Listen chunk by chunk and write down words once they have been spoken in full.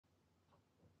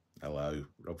Hello,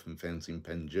 Rob from Fountain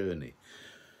Pen Journey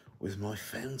with my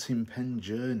Fountain Pen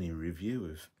Journey review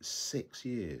of 6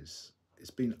 years.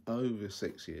 It's been over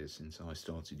 6 years since I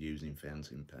started using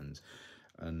fountain pens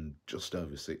and just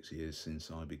over 6 years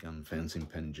since I began Fountain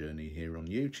Pen Journey here on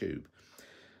YouTube.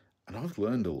 And I've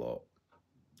learned a lot.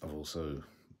 I've also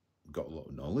got a lot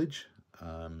of knowledge,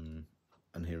 and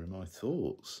here are my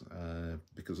thoughts,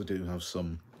 because I do have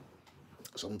some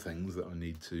things that I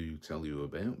need to tell you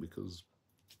about, because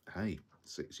hey,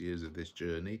 6 years of this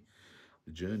journey,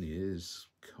 the journey is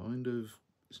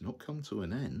it's not come to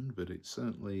an end, but it's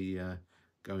certainly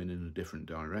going in a different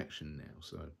direction now,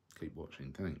 so keep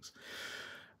watching, thanks.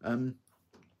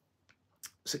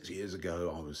 6 years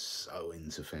ago, I was so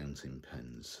into fountain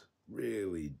pens,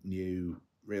 really new,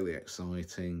 really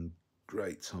exciting,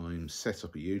 great time, set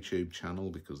up a YouTube channel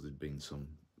because there'd been some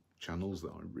channels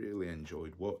that I really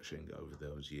enjoyed watching over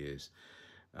those years,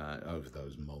 over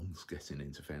those months getting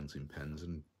into fountain pens,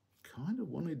 and kind of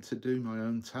wanted to do my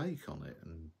own take on it.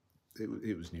 And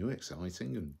it was new,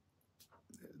 exciting, and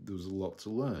there was a lot to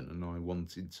learn, and I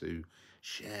wanted to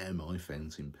share my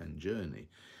fountain pen journey.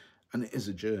 And it is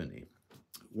a journey.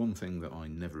 One thing that I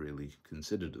never really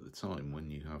considered at the time,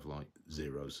 when you have like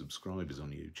 0 subscribers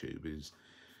on YouTube, is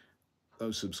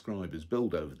those subscribers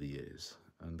build over the years,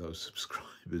 and those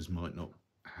subscribers might not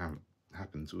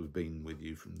happen to have been with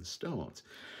you from the start.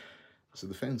 So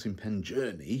the fountain pen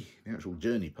journey, the actual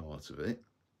journey part of it,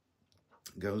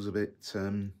 goes a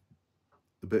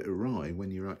bit awry when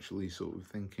you're actually sort of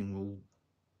thinking, well,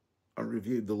 I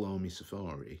reviewed the Lamy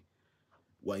Safari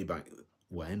way back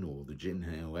when, or the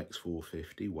Jinhao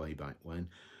X450 way back when.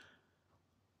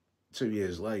 2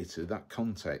 years later, that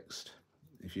context,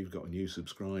 if you've got a new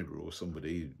subscriber or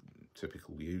somebody,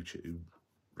 typical YouTube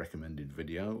recommended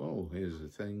video, oh, here's the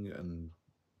thing, and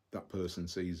that person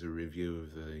sees a review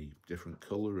of the different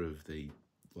colour of the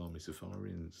Lamy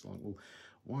Safari, and it's like, well,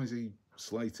 why is he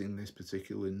slating this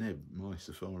particular nib? My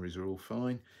Safaris are all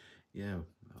fine. Yeah,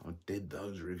 I did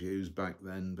those reviews back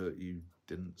then, but you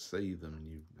didn't see them, and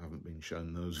you haven't been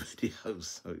shown those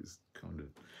videos, so it's kind of,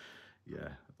 yeah,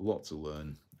 a lot to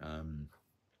learn. And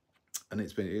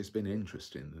it's been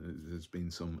interesting. There's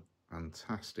been some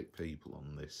fantastic people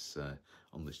on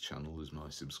this channel as my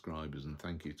subscribers, and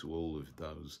thank you to all of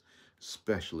those,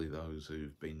 especially those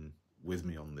who've been with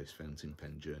me on this fountain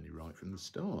pen journey right from the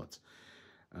start.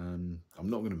 I'm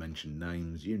not going to mention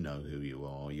names. You know who you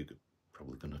are. You're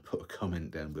probably going to put a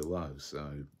comment down below.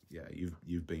 So yeah,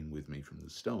 you've been with me from the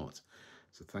start.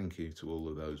 So thank you to all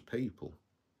of those people.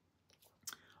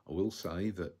 I will say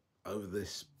that over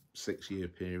this 6-year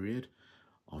period,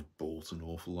 I've bought an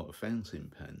awful lot of fountain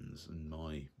pens, and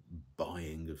my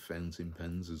buying of fountain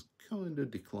pens has kind of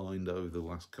declined over the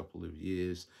last couple of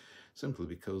years, simply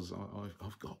because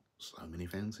I've got so many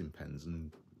fountain pens,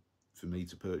 and for me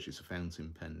to purchase a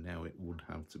fountain pen now, it would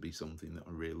have to be something that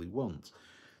I really want.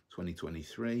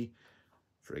 2023,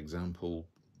 for example,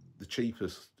 the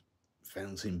cheapest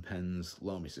fountain pens,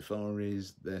 Lamy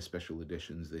Safaris, their special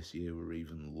editions this year were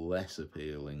even less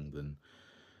appealing than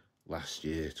last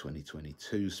year,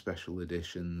 2022 special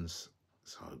editions.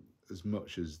 So as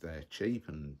much as they're cheap,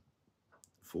 and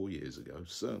 4 years ago,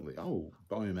 certainly, oh,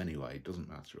 buy them anyway, it doesn't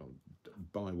matter, I'll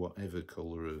buy whatever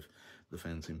colour of the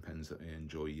fountain pens that I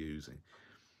enjoy using.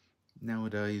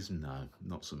 Nowadays, no,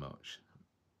 not so much.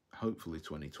 Hopefully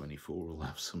 2024 will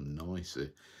have some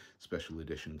nicer special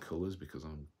edition colours, because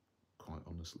I'm quite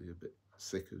honestly a bit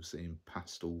sick of seeing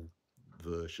pastel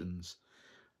versions.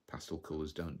 Pastel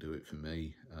colours don't do it for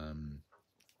me.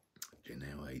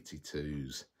 Jinhao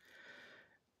 82s,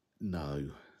 no.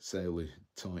 Sailor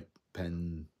type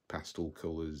pen pastel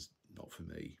colours, not for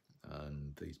me.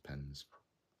 And these pens,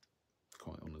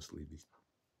 quite honestly,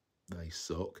 they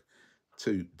suck.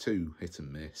 Too hit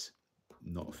and miss.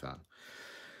 Not a fan.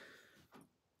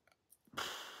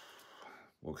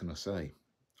 What can I say?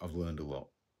 I've learned a lot.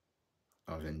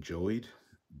 I've enjoyed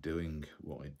doing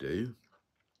what I do,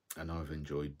 and I've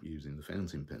enjoyed using the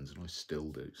fountain pens, and I still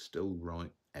do. Still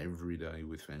write every day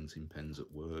with fountain pens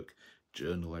at work,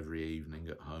 journal every evening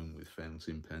at home with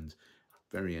fountain pens.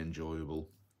 Very enjoyable.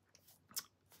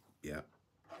 Yeah,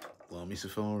 Lamy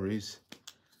Safaris.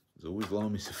 There's always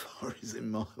Lamy Safaris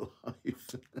in my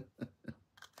life.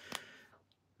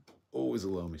 Always a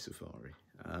Lamy Safari.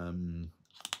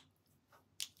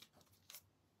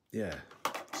 Yeah,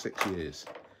 6 years.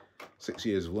 6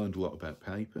 years, I've learned a lot about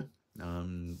paper.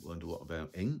 Learned a lot about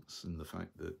inks, and the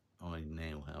fact that I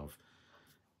now have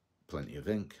plenty of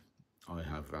ink. I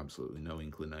have absolutely no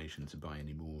inclination to buy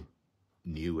any more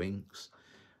new inks,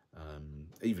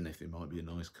 even if it might be a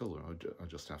nice colour. I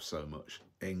just have so much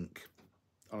ink.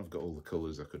 I've got all the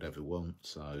colours I could ever want,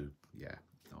 so yeah,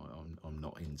 I'm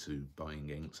not into buying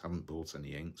inks. Haven't bought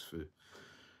any inks for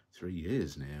 3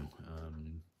 years now.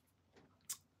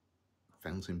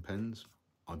 Fountain pens,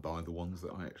 I buy the ones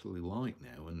that I actually like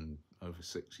now, and over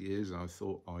 6 years I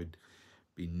thought I'd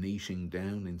be niching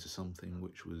down into something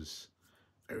which was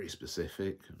very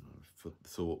specific, and I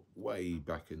thought way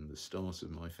back in the start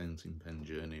of my fountain pen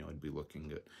journey I'd be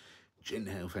looking at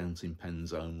Jinhao fountain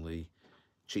pens only,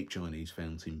 cheap Chinese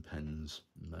fountain pens,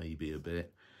 maybe a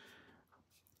bit.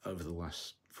 Over the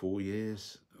last 4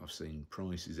 years, I've seen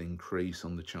prices increase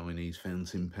on the Chinese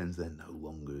fountain pens. They're no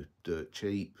longer dirt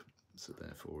cheap, so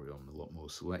therefore I'm a lot more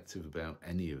selective about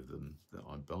any of them that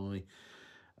I buy.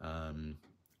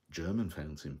 German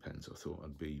fountain pens, I thought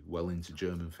I'd be well into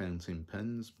German fountain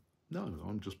pens. No,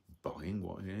 I'm just buying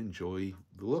what I enjoy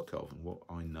the look of and what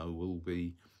I know will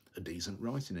be a decent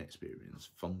writing experience,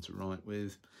 fun to write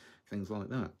with, things like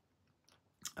that.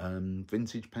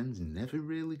 Vintage pens, never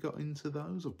really got into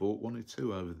those. I've bought 1 or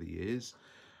 2 over the years,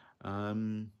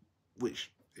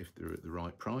 which, if they're at the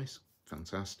right price,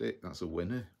 fantastic, that's a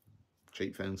winner.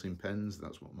 Cheap fountain pens,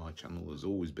 that's what my channel has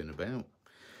always been about.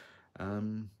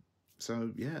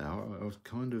 So yeah, I've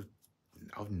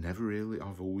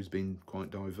always been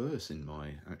quite diverse in my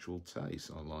actual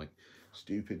taste. I like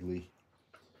stupidly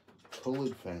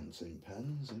coloured fountain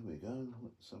pens. Here we go,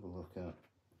 let's have a look at,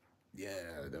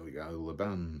 yeah, there we go,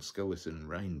 Laban Skeleton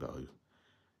Rainbow.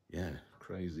 Yeah,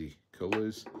 crazy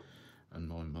colours. And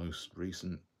my most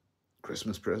recent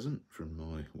Christmas present from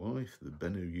my wife, the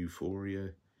Benu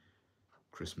Euphoria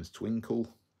Christmas Twinkle.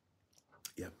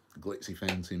 Yep, glitzy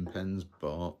fountain pens,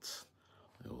 but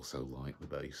I also like the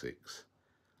basics.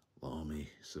 Lamy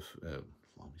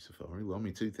Safari,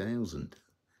 Lamy 2000,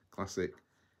 classic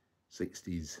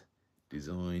 60s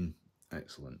design,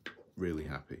 excellent, really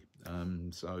happy.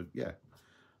 So yeah,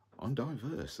 I'm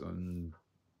diverse, and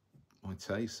my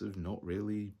tastes have not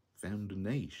really found a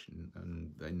niche,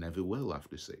 and they never will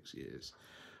after 6 years.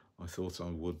 I thought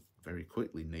I would very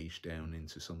quickly niche down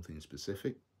into something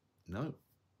specific. No,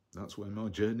 that's where my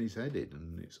journey's headed,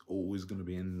 and it's always going to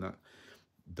be in that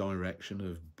direction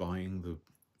of buying the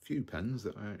few pens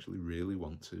that I actually really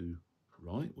want to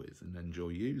write with and enjoy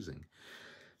using.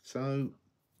 So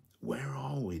where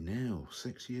are we now?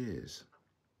 6 years.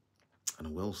 And I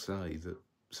will say that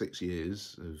 6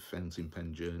 years of fountain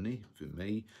pen journey for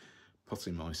me,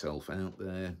 putting myself out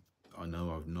there. I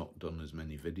know I've not done as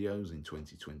many videos in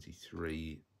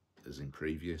 2023 as in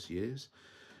previous years,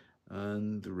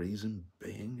 and the reason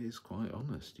being is quite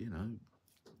honest. You know,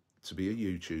 to be a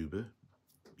YouTuber,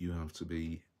 you have to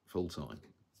be full-time,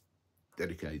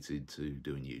 dedicated to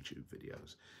doing YouTube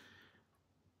videos.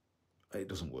 It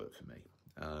doesn't work for me.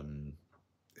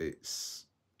 It's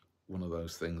one of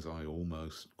those things I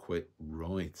almost quit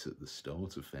right at the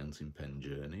start of fountain pen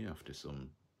journey after some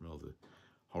rather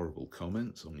horrible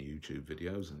comments on YouTube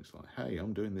videos, and it's like, hey,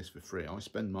 I'm doing this for free. I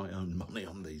spend my own money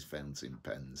on these fountain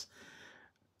pens.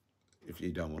 If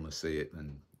you don't want to see it,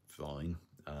 then fine,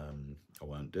 I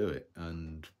won't do it.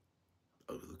 And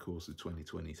over the course of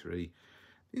 2023,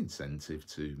 the incentive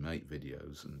to make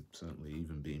videos, and certainly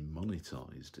even being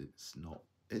monetized,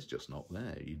 it's just not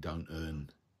there. You don't earn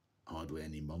hardly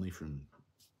any money from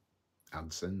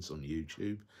AdSense on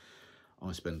YouTube.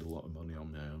 I spend a lot of money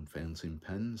on my own fountain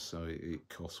pens, so it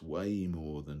costs way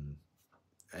more than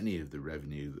any of the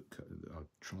revenue that I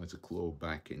try to claw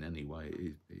back in any way.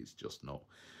 It's just not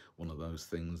one of those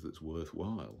things that's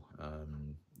worthwhile.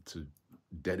 To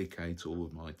dedicate all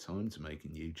of my time to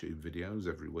making YouTube videos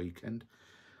every weekend,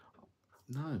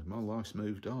 no, my life's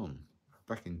moved on.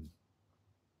 Back in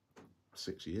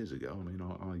 6 years ago, I mean,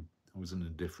 I was in a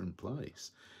different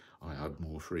place. I had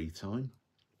more free time.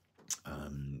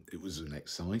 It was an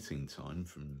exciting time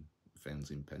from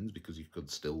fountain pens because you could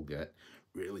still get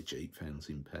really cheap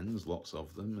fountain pens, lots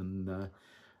of them,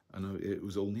 and it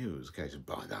was all new. It was a case of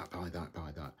buy that, buy that,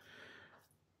 buy that.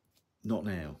 Not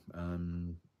now.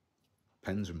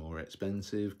 Pens are more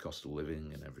expensive, cost of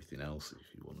living and everything else,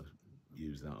 if you want to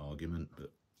use that argument,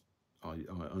 but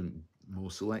I'm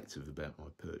more selective about my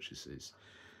purchases,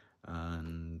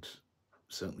 and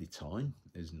certainly time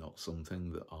is not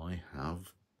something that I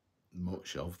have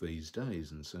much of these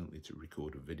days, and certainly to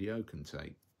record a video can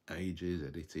take ages,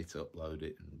 edit it, upload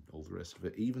it and all the rest of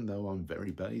it. Even though I'm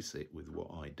very basic with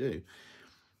what I do,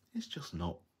 it's just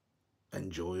not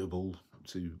enjoyable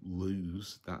to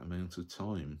lose that amount of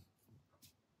time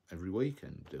every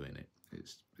weekend doing it.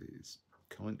 It's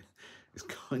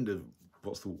kind of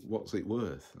what's it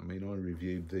worth? I mean, I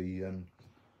reviewed the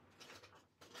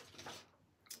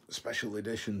special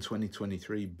edition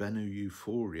 2023 Benu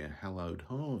Euphoria Hallowed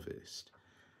Harvest,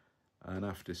 And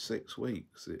after 6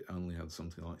 weeks, it only had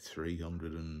something like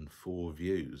 304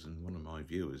 views. And one of my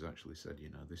viewers actually said, you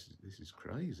know, this is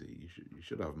crazy. You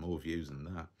should have more views than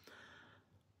that.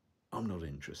 I'm not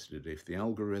interested. If the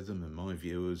algorithm and my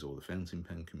viewers or the fountain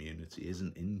pen community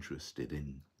isn't interested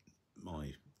in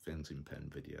my fountain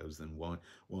pen videos, then why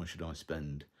should I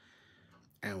spend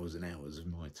hours and hours of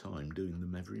my time doing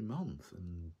them every month?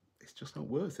 And it's just not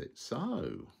worth it.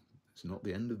 So it's not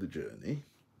the end of the journey,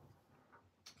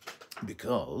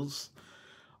 because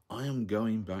I am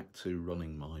going back to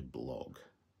running my blog,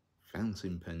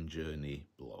 Fountain Pen Journey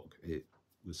blog. It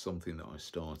was something that I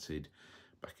started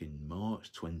back in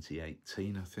March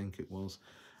 2018, I think it was,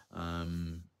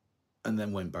 and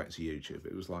then went back to YouTube.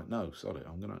 It was like, no, sorry,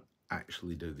 I'm going to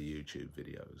actually do the YouTube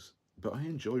videos. But I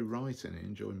enjoy writing, I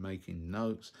enjoy making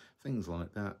notes, things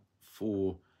like that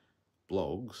for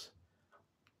blogs.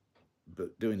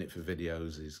 But doing it for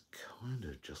videos is kind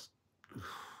of just...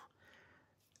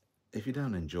 if you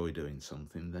don't enjoy doing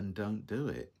something, then don't do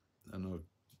it. And I've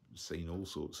seen all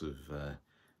sorts of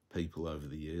people over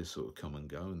the years sort of come and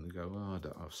go, and they go, oh,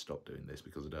 I've stopped doing this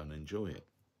because I don't enjoy it.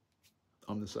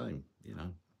 I'm the same, you know,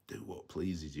 do what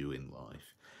pleases you in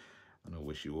life. And I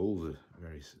wish you all the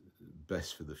very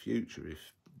best for the future if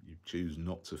you choose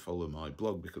not to follow my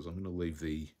blog, because I'm going to leave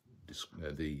in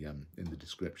the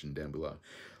description down below.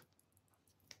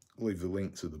 I'll leave the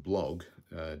link to the blog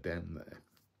down there,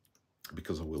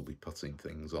 because I will be putting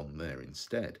things on there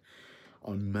instead.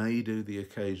 I may do the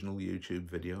occasional YouTube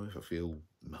video if I feel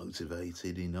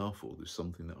motivated enough, or there's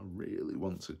something that I really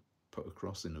want to put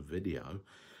across in a video,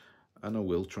 and I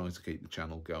will try to keep the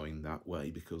channel going that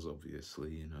way, because obviously,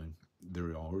 you know, there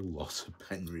are a lot of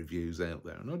pen reviews out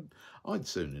there, and I'd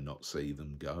sooner not see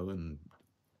them go. And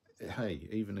hey,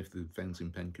 even if the fountain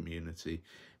pen community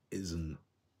isn't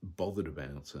bothered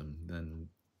about them, then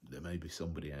there may be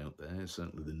somebody out there.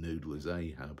 Certainly the Noodler's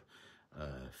Ahab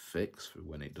fix for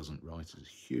when it doesn't write is a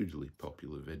hugely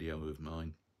popular video of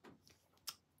mine,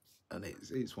 and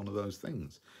it's one of those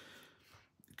things,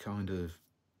 kind of,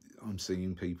 I'm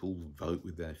seeing people vote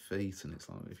with their feet, and it's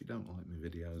like, if you don't like my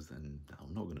videos, then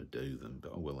I'm not going to do them,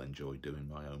 but I will enjoy doing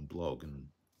my own blog. And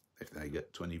if they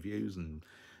get 20 views and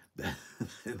they're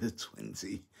the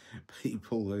 20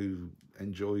 people who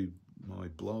enjoy my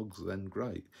blogs, then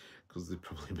great, because there's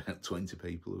probably about 20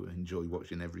 people who enjoy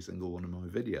watching every single one of my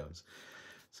videos.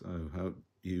 So hope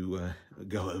you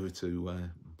go over to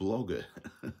Blogger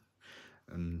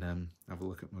and have a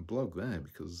look at my blog there,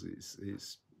 because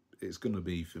it's going to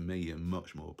be, for me, a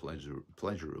much more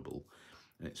pleasurable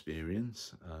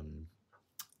experience.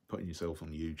 Putting yourself on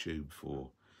YouTube for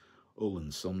all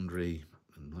and sundry,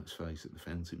 and let's face it, the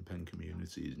fountain pen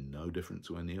community is no different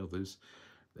to any others.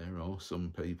 There are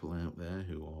some people out there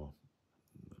who are,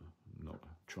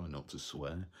 try not to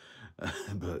swear,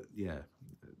 but yeah,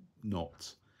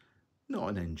 not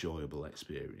an enjoyable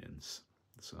experience.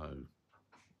 So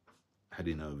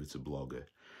heading over to Blogger.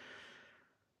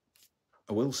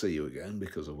 I will see you again,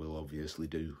 because I will obviously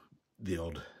do the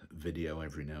odd video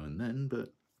every now and then,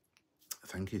 but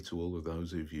thank you to all of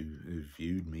those who've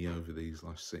viewed me over these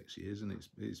last 6 years, and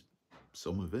it's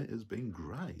some of it has been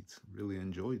great. Really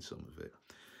enjoyed some of it.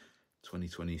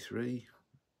 2023,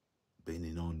 been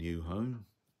in our new home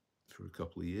for a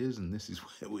couple of years, and this is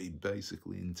where we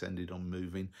basically intended on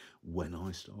moving when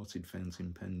I started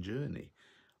Fountain Pen Journey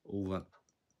all that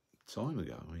time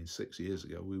ago. I mean, 6 years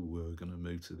ago we were going to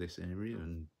move to this area,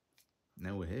 and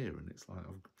now we're here, and it's like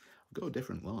I've got a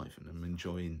different life, and I'm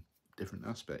enjoying different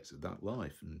aspects of that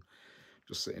life, and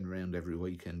just sitting around every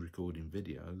weekend recording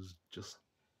videos just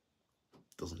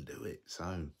doesn't do it.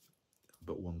 So,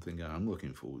 but one thing I'm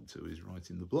looking forward to is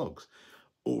writing the blogs.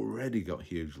 Already got a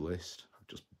huge list,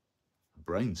 just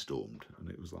brainstormed, and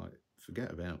it was like,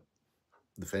 forget about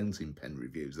the fountain pen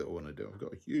reviews that I want to do. I've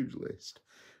got a huge list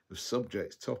of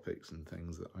subjects, topics and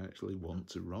things that I actually want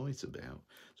to write about.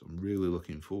 So I'm really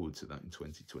looking forward to that in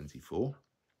 2024.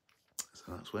 So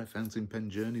that's where Fountain Pen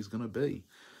Journey is going to be,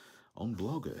 on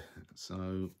Blogger.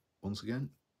 So once again,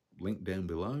 link down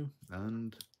below,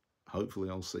 and hopefully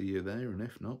I'll see you there, and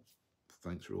if not,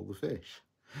 thanks for all the fish.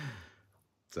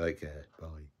 Take care.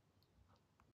 Bye.